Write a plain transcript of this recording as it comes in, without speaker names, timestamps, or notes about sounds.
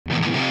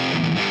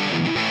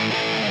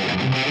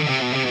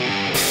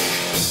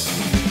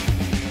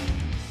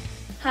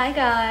Hi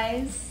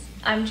guys,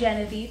 I'm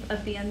Genevieve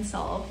of the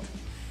Unsolved,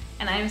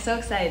 and I'm so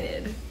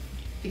excited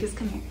because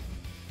come here.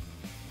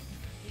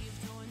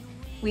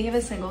 We have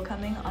a single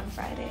coming on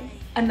Friday.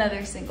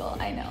 Another single,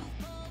 I know.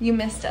 You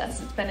missed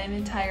us, it's been an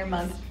entire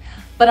month.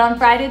 But on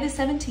Friday the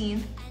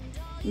 17th,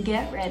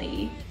 get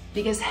ready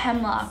because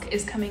Hemlock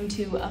is coming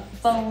to a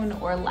phone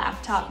or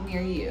laptop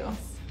near you.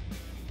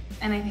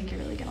 And I think you're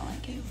really gonna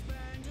like it.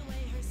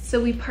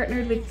 So we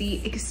partnered with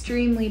the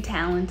extremely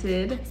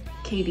talented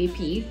Genevieve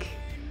Peek,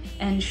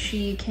 and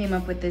she came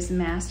up with this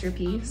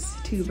masterpiece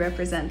to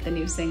represent the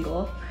new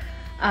single.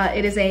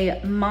 It is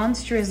a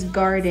monstrous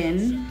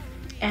garden,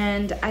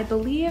 and I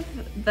believe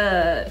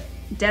the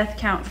death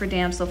count for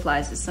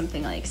damselflies is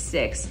something like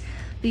 6.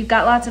 We've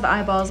got lots of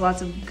eyeballs,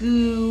 lots of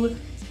goo,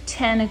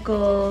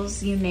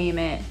 tentacles, you name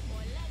it.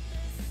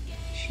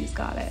 She's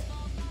got it.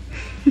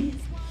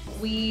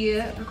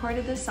 We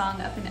recorded this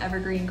song up in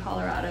Evergreen,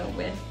 Colorado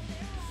with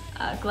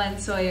Glenn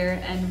Sawyer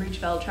and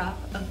Rich Veltrop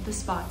of the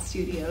Spot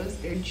Studios.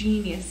 They're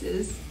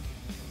geniuses.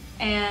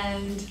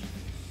 And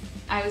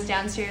I was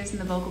downstairs in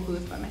the vocal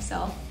booth by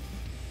myself,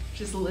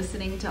 just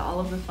listening to all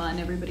of the fun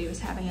everybody was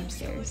having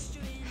upstairs.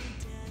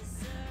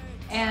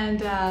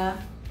 And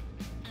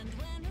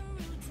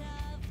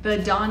the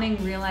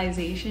dawning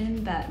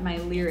realization that my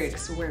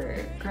lyrics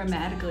were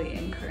grammatically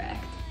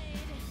incorrect.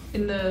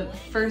 In the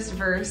first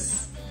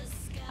verse,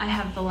 I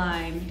have the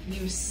line,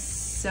 "You've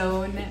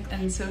sown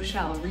and so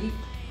shall reap,"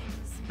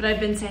 but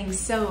I've been saying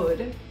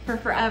sowed for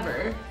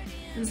forever,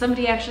 and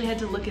somebody actually had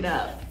to look it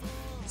up.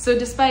 So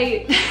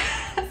despite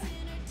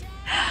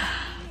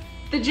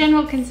the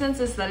general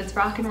consensus that it's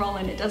rock and roll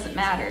and it doesn't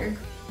matter,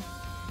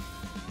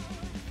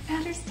 it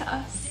matters to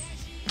us.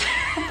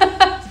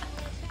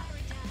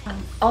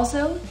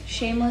 Also,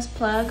 shameless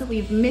plug,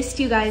 we've missed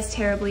you guys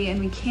terribly and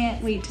we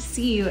can't wait to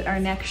see you at our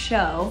next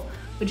show,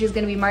 which is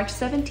gonna be March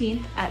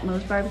 17th at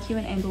Moe's Barbecue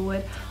in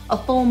Englewood, a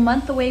full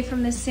month away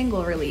from this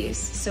single release,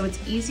 so it's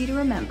easy to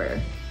remember.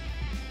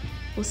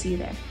 We'll see you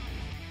there.